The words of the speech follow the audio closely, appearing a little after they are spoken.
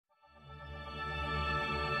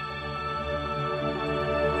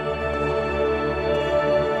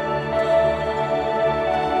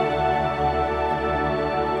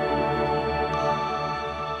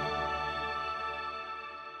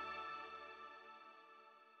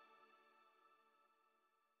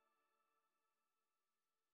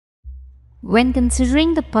When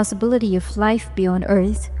considering the possibility of life beyond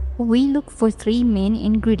Earth, we look for three main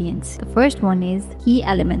ingredients. The first one is key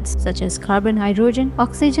elements such as carbon, hydrogen,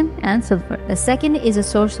 oxygen, and sulfur. The second is a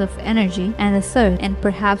source of energy, and the third, and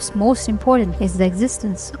perhaps most important, is the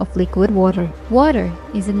existence of liquid water. Water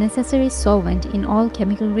is a necessary solvent in all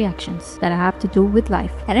chemical reactions that have to do with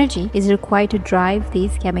life. Energy is required to drive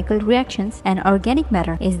these chemical reactions, and organic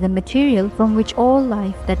matter is the material from which all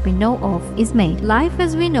life that we know of is made. Life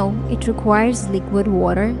as we know it requires liquid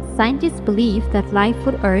water. Scientists believe that life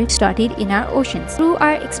on Earth started in our oceans. Through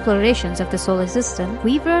our explorations of the solar system,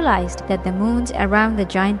 we've realized that the moons around the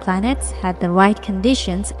giant planets had the right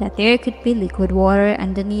conditions, that there could be liquid water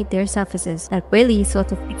underneath their surfaces. That really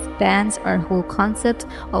sort of expands our whole concept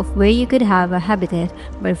of where you could have a habitat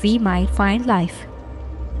where we might find life.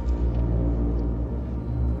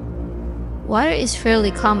 Water is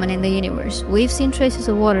fairly common in the universe. We've seen traces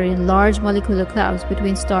of water in large molecular clouds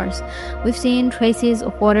between stars. We've seen traces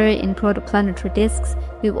of water in protoplanetary disks.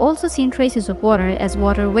 We've also seen traces of water as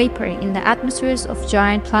water vapor in the atmospheres of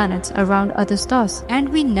giant planets around other stars. And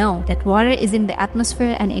we know that water is in the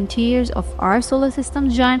atmosphere and interiors of our solar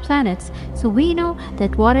system's giant planets, so we know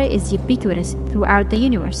that water is ubiquitous throughout the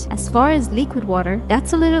universe. As far as liquid water,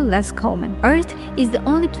 that's a little less common. Earth is the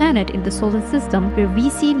only planet in the solar system where we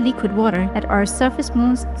see liquid water. At our surface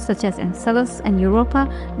moons such as Enceladus and Europa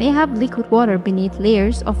may have liquid water beneath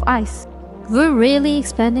layers of ice. We're really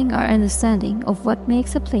expanding our understanding of what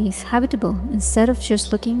makes a place habitable instead of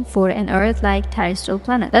just looking for an Earth-like terrestrial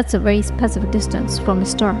planet that's a very specific distance from a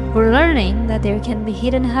star. We're learning that there can be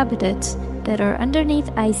hidden habitats that are underneath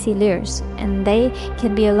icy layers, and they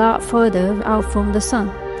can be a lot further out from the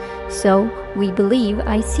sun. So, we believe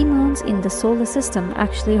icy moons in the solar system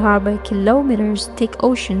actually harbor kilometers-thick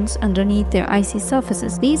oceans underneath their icy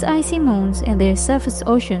surfaces. These icy moons and their surface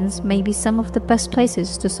oceans may be some of the best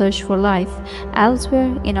places to search for life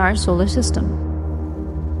elsewhere in our solar system.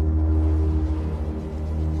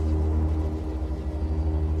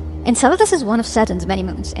 Enceladus is one of Saturn's many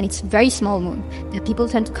moons, and it's a very small moon that people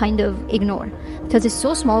tend to kind of ignore because it's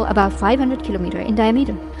so small, about 500 kilometers in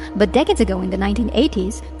diameter. But decades ago in the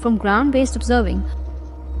 1980s, from ground-based observing,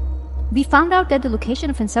 we found out that the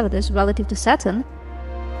location of Enceladus relative to Saturn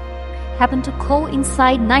happened to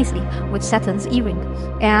coincide nicely with Saturn's E-ring.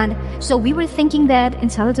 And so we were thinking that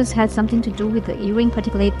Enceladus had something to do with the E-ring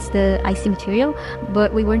particulates, the icy material,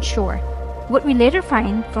 but we weren't sure. What we later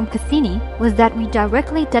find from Cassini was that we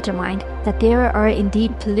directly determined that there are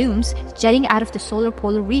indeed plumes jetting out of the solar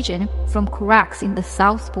polar region from cracks in the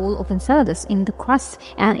south pole of Enceladus in the crust,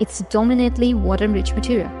 and it's dominantly water-rich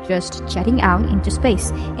material just jetting out into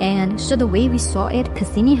space. And so the way we saw it,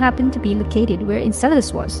 Cassini happened to be located where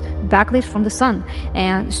Enceladus was, backlit from the sun,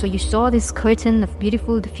 and so you saw this curtain of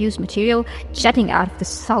beautiful diffuse material jetting out of the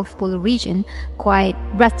south polar region, quite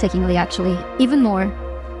breathtakingly actually. Even more,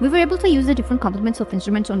 we were able to use the different complements of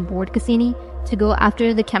instruments on board Cassini to go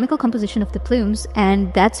after the chemical composition of the plumes,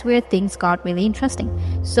 and that's where things got really interesting.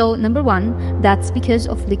 So number one, that's because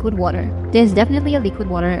of liquid water. There's definitely a liquid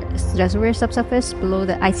water reservoir subsurface below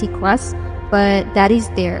the icy crust, but that is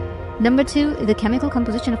there. Number two, the chemical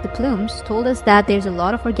composition of the plumes told us that there's a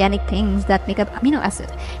lot of organic things that make up amino acid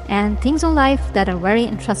and things on life that are very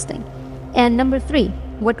interesting. And number three,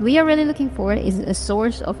 what we are really looking for is a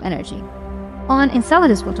source of energy. On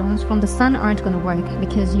Enceladus, photons from the sun aren't going to work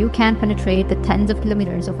because you can't penetrate the tens of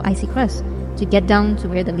kilometers of icy crust to get down to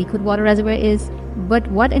where the liquid water reservoir is. But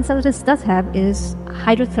what Enceladus does have is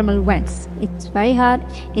hydrothermal vents. It's very hot.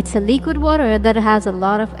 It's a liquid water that has a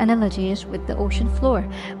lot of analogies with the ocean floor,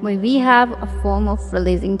 where we have a form of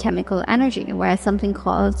releasing chemical energy via something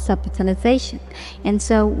called submethanization. And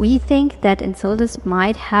so we think that Enceladus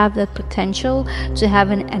might have the potential to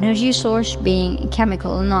have an energy source being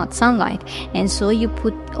chemical, not sunlight. And so you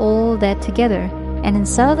put all that together, and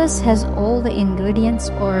Enceladus has all the ingredients,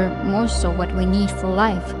 or most of what we need for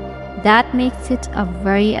life. That makes it a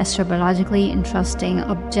very astrobiologically interesting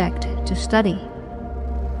object to study.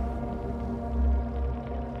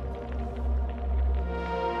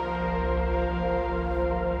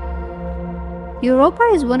 Europa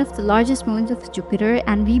is one of the largest moons of Jupiter,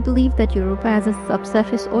 and we believe that Europa has a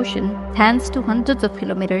subsurface ocean tens to hundreds of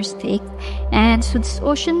kilometers thick, and so this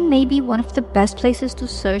ocean may be one of the best places to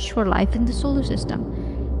search for life in the solar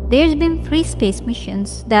system. There's been 3 space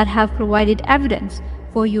missions that have provided evidence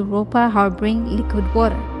for Europa harboring liquid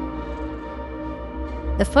water.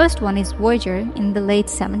 The first one is Voyager in the late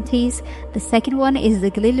 70s, the second one is the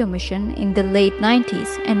Galileo mission in the late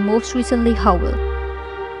 90s, and most recently Hubble,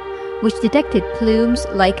 which detected plumes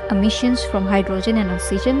like emissions from hydrogen and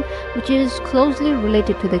oxygen, which is closely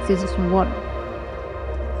related to the existence of water.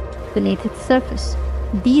 beneath its surface.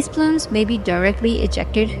 These plumes may be directly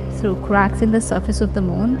ejected through cracks in the surface of the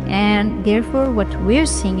moon, and therefore what we're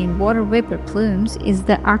seeing in water vapor plumes is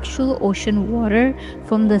the actual ocean water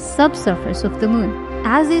from the subsurface of the moon.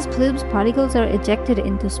 As these plumes particles are ejected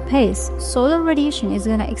into space, solar radiation is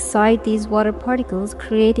going to excite these water particles,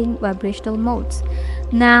 creating vibrational modes.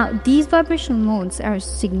 Now, these vibrational modes are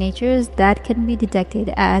signatures that can be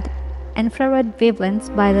detected at infrared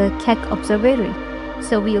wavelengths by the Keck Observatory.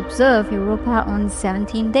 So we observe Europa on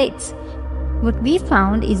 17 dates. What we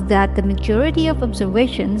found is that the majority of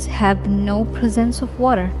observations have no presence of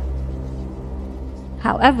water.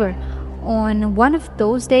 However, on one of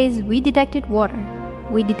those days we detected water.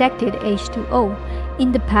 We detected H2O.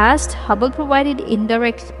 In the past, Hubble provided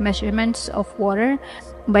indirect measurements of water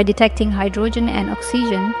by detecting hydrogen and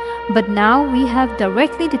oxygen, but now we have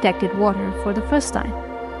directly detected water for the first time.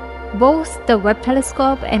 Both the Webb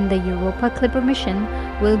telescope and the Europa Clipper mission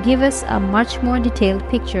will give us a much more detailed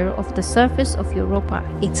picture of the surface of Europa,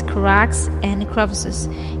 its cracks and crevices,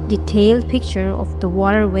 detailed picture of the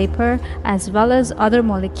water vapor as well as other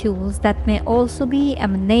molecules that may also be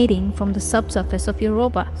emanating from the subsurface of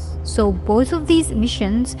Europa. So both of these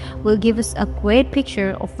missions will give us a great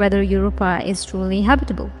picture of whether Europa is truly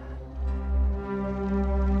habitable.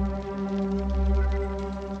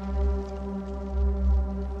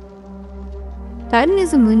 Titan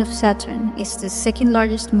is a moon of Saturn. It's the second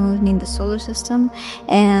largest moon in the solar system,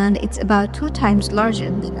 and it's about 2 times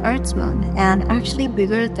larger than Earth's moon and actually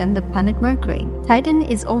bigger than the planet Mercury. Titan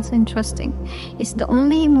is also interesting. It's the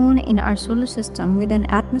only moon in our solar system with an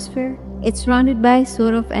atmosphere. It's surrounded by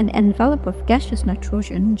sort of an envelope of gaseous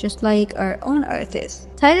nitrogen, just like our own Earth is.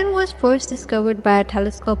 Titan was first discovered by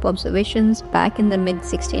telescope observations back in the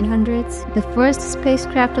mid-1600s. The first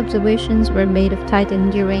spacecraft observations were made of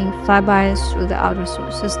Titan during flybys through the outer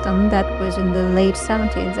solar system. That was in the late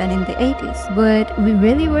 70s and in the 80s. But we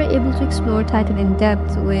really were able to explore Titan in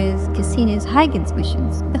depth with Cassini's Huygens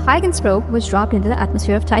missions. The Huygens probe was dropped into the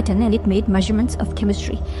atmosphere of Titan, and it made measurements of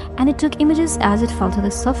chemistry. And it took images as it fell to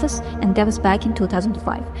the surface, and that was back in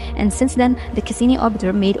 2005. And since then, the Cassini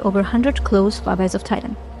orbiter made over 100 close flybys of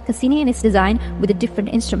Titan. Cassini and its design with the different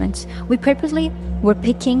instruments, we purposely were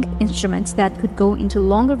picking instruments that could go into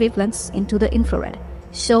longer wavelengths into the infrared.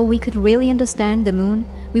 So we could really understand the moon.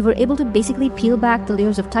 We were able to basically peel back the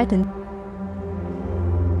layers of Titan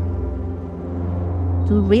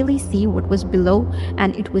to really see what was below,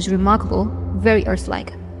 and it was remarkable, very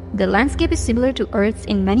Earth-like. The landscape is similar to Earth's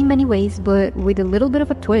in many ways, but with a little bit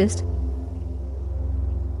of a twist.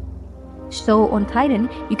 So on Titan,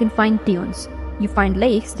 you can find dunes. You find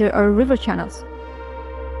lakes, there are river channels.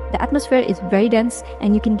 The atmosphere is very dense,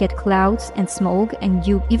 and you can get clouds and smoke, and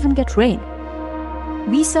you even get rain.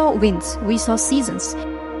 We saw winds, we saw seasons.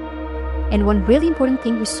 And one really important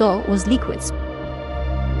thing we saw was liquids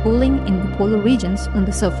pooling in the polar regions on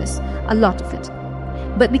the surface, a lot of it.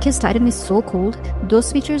 But because Titan is so cold,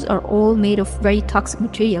 those features are all made of very toxic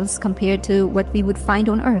materials compared to what we would find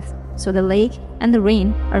on Earth. So the lake and the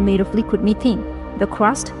rain are made of liquid methane. The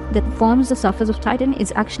crust that forms the surface of Titan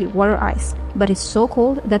is actually water ice, but it's so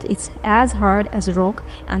cold that it's as hard as a rock,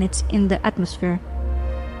 and it's in the atmosphere.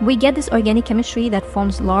 We get this organic chemistry that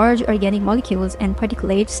forms large organic molecules and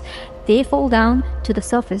particulates. They fall down to the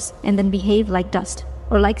surface and then behave like dust,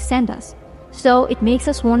 or like sand does. So it makes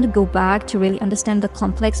us want to go back to really understand the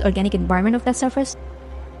complex organic environment of that surface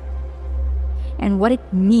and what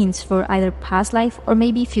it means for either past life or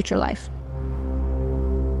maybe future life.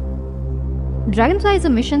 Dragonfly is a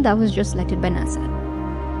mission that was just selected by NASA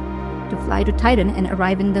to fly to Titan and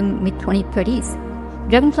arrive in the mid-2030s.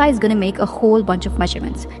 Dragonfly is going to make a whole bunch of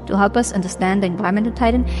measurements to help us understand the environment of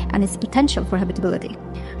Titan and its potential for habitability.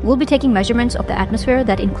 We'll be taking measurements of the atmosphere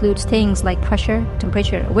that includes things like pressure,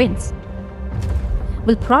 temperature, winds.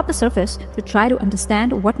 We'll probe the surface to try to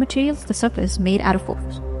understand what materials the surface made out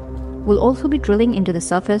of. We'll also be drilling into the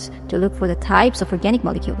surface to look for the types of organic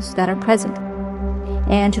molecules that are present,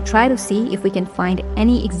 and to try to see if we can find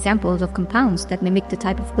any examples of compounds that mimic the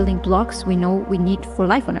type of building blocks we know we need for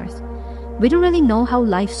life on Earth. We don't really know how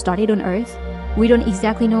life started on Earth. We don't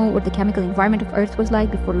exactly know what the chemical environment of Earth was like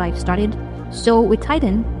before life started. So with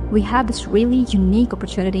Titan, we have this really unique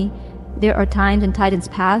opportunity. There are times in Titan's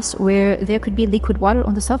past where there could be liquid water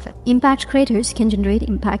on the surface. Impact craters can generate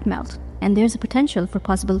impact melt, and there's a potential for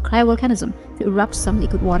possible cryovolcanism to erupt some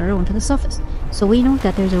liquid water onto the surface. So we know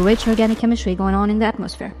that there's a rich organic chemistry going on in the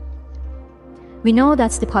atmosphere. We know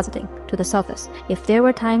that's depositing to the surface. If there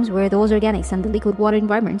were times where those organics and the liquid water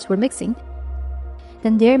environments were mixing,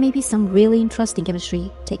 then there may be some really interesting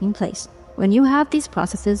chemistry taking place. when you have these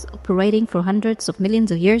processes operating for hundreds of millions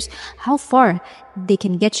of years, how far they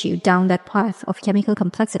can get you down that path of chemical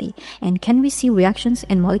complexity? And can we see reactions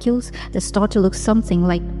in molecules that start to look something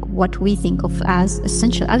like what we think of as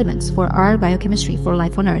essential elements for our biochemistry for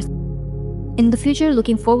life on Earth? In the future,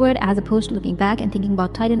 looking forward as opposed to looking back and thinking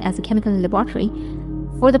about Titan as a chemical laboratory,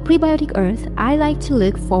 for the prebiotic Earth, I like to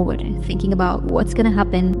look forward, thinking about what's gonna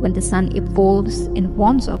happen when the sun evolves and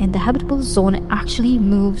warms up and the habitable zone actually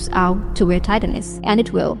moves out to where Titan is. And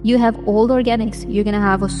it will. You have all the organics, you're gonna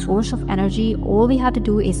have a source of energy, all we have to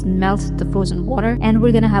do is melt the frozen water and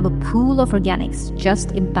we're gonna have a pool of organics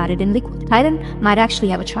just embedded in liquid. Titan might actually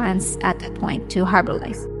have a chance at that point to harbor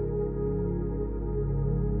life.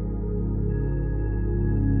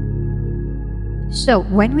 So,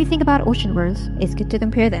 when we think about ocean worlds, it's good to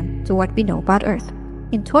compare them to what we know about Earth.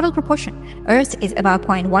 In total proportion, Earth is about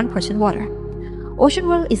 0.1% water. Ocean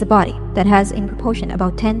world is a body that has in proportion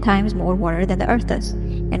about 10 times more water than the Earth does.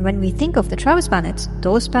 And when we think of the Travis planets,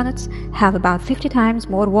 those planets have about 50 times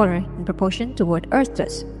more water in proportion to what Earth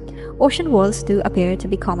does. Ocean worlds do appear to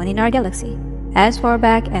be common in our galaxy, as far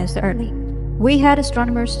back as the early. We had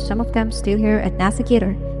astronomers, some of them still here at NASA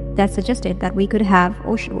Gator, that suggested that we could have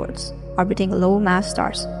ocean worlds orbiting low-mass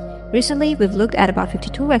stars. Recently, we've looked at about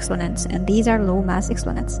 52 exoplanets, and these are low-mass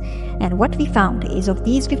exoplanets. And what we found is of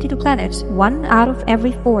these 52 planets, 1 out of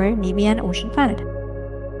every 4 may be an ocean planet.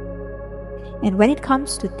 And when it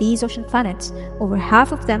comes to these ocean planets, over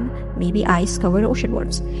half of them may be ice-covered ocean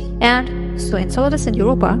worlds. And so Enceladus and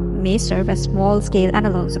Europa may serve as small-scale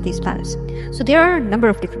analogs of these planets. So there are a number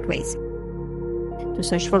of different ways to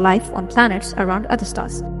search for life on planets around other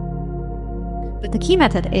stars. But the key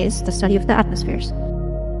method is the study of the atmospheres.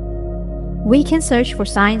 We can search for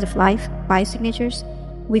signs of life, biosignatures.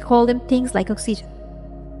 We call them things like oxygen.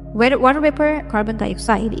 Water vapor, carbon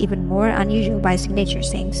dioxide, even more unusual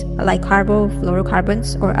biosignatures things like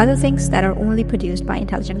carbofluorocarbons or other things that are only produced by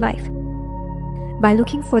intelligent life. By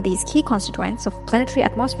looking for these key constituents of planetary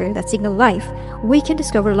atmosphere that signal life, we can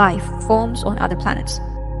discover life forms on other planets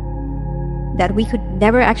that we could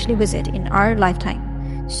never actually visit in our lifetime.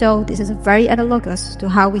 So this is very analogous to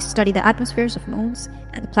how we study the atmospheres of moons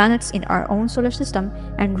and the planets in our own solar system,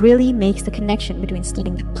 and really makes the connection between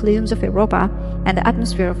studying the plumes of Europa and the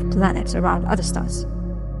atmosphere of planets around other stars.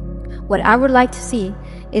 What I would like to see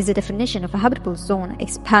is the definition of a habitable zone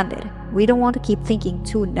expanded. We don't want to keep thinking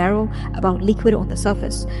too narrow about liquid on the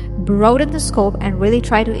surface. Broaden the scope and really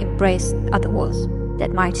try to embrace other worlds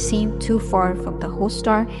that might seem too far from the host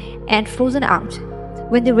star and frozen out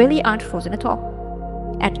when they really aren't frozen at all.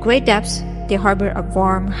 At great depths, they harbor a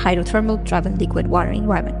warm, hydrothermal-driven liquid water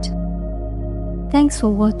environment. Thanks for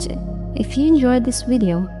watching. If you enjoyed this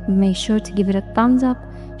video, make sure to give it a thumbs up,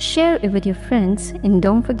 share it with your friends, and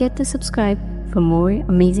don't forget to subscribe for more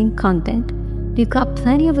amazing content. We've got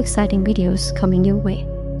plenty of exciting videos coming your way,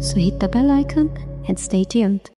 so hit the bell icon and stay tuned.